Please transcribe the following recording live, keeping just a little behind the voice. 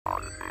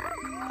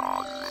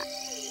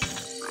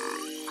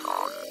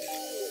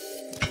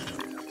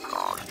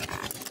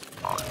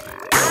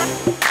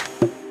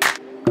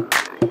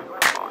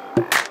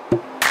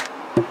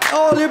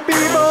all you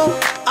people,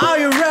 are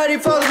you ready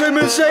for the good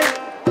music?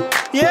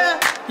 Yeah,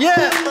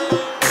 yeah.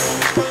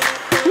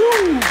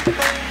 Woo.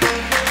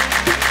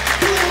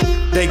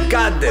 They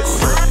got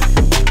this.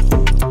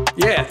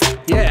 Yeah,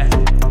 yeah.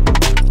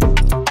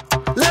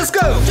 Let's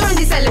go. Join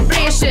the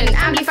celebration,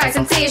 amplify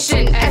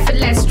sensation,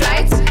 effortless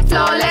strides,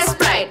 flawless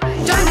pride.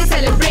 Join the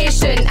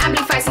celebration,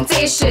 amplify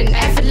sensation,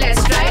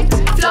 effortless strides,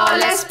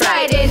 flawless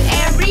pride. In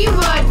every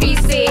word we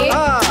say,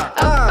 a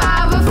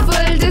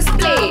powerful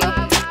display.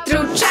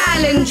 Through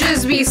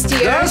challenges we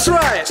steer. That's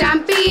right.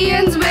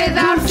 Champions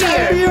without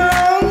fear.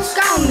 Champions.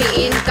 Count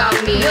me in,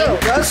 count me in.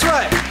 That's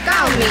right.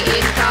 Count me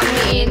in, count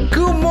me in.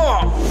 Come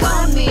on.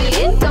 Count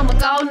me in, come on,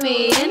 count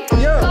me in.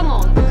 Yo. Come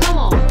on,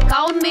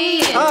 count me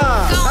in.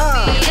 Count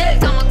me in,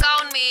 come on,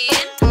 count me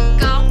in.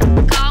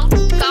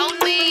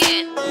 Count me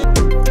in.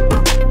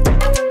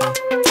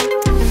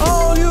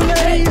 All you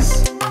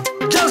ladies,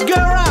 just get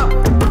up.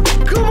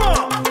 Come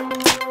on.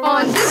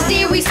 On this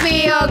day we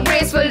sway a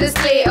graceful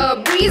display, a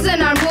breeze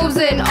in our moves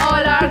in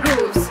all our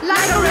grooves.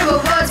 Like a river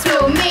words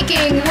flow,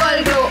 making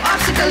world grow.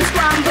 Obstacles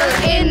crumble,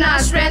 in our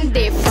strength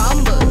they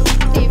fumble.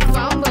 They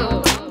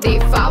fumble, they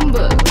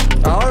fumble.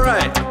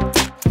 Alright.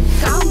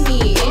 Count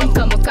me in,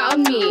 come on,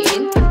 count me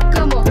in.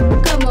 Come on,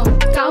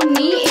 count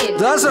me in.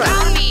 That's right.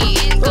 Count me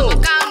in, come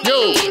on, count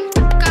me in.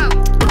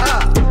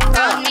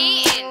 Count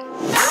me in.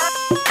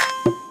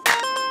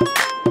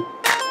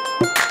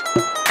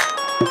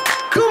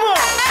 Come on.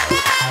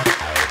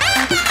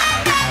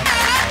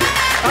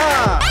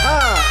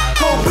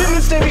 For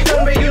Women's Day we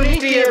convey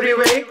unity every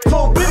way.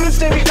 For Women's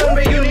Day we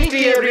convey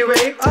unity every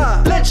way.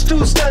 Let's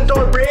do stand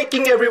or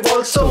breaking every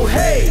wall. So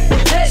hey,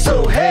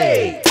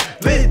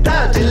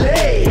 without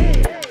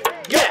delay.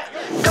 Yeah,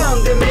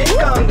 count them in,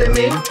 count them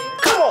in.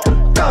 Come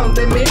on, count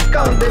them in,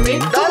 count them in.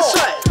 That's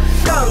right.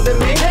 Count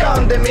them in,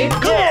 count them in.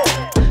 Come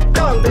on,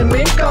 count them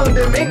in, count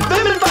them in.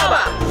 Women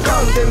Baba,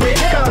 count them in,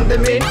 count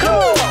them in.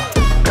 Come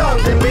on,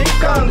 count them in,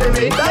 count them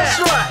in. That's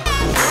right.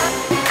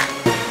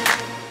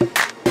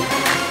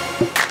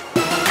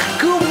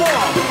 Come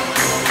on.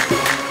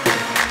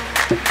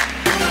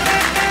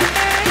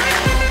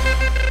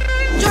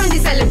 Join the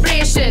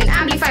celebration,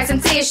 amplify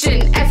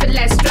sensation,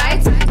 effortless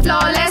strides,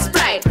 flawless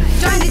pride.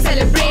 Join the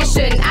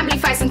celebration,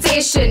 amplify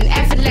sensation,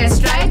 effortless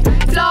stride,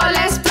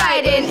 flawless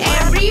pride. In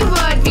every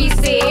word we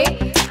say,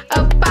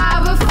 a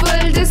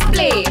powerful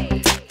display.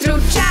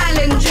 Through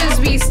challenges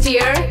we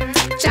steer,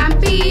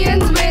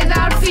 champions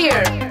without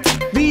fear.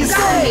 We say,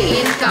 Count me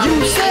in, count you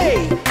me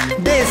say,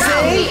 they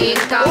Count me say. in,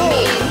 count me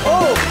in.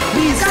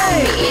 We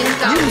say, me in,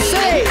 count you me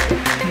say,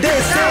 they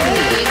Count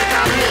me say. in,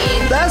 count me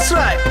in. That's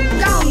right.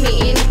 Count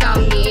me in,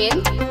 count me in.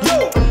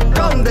 Yo,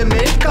 count them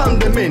in, count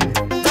them in.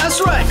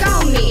 That's right.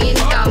 Count me in,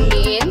 count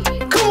me in.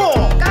 Come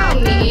on.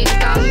 Count me in,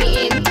 count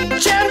me in.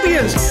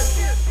 Champions.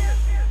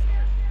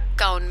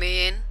 Count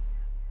me in.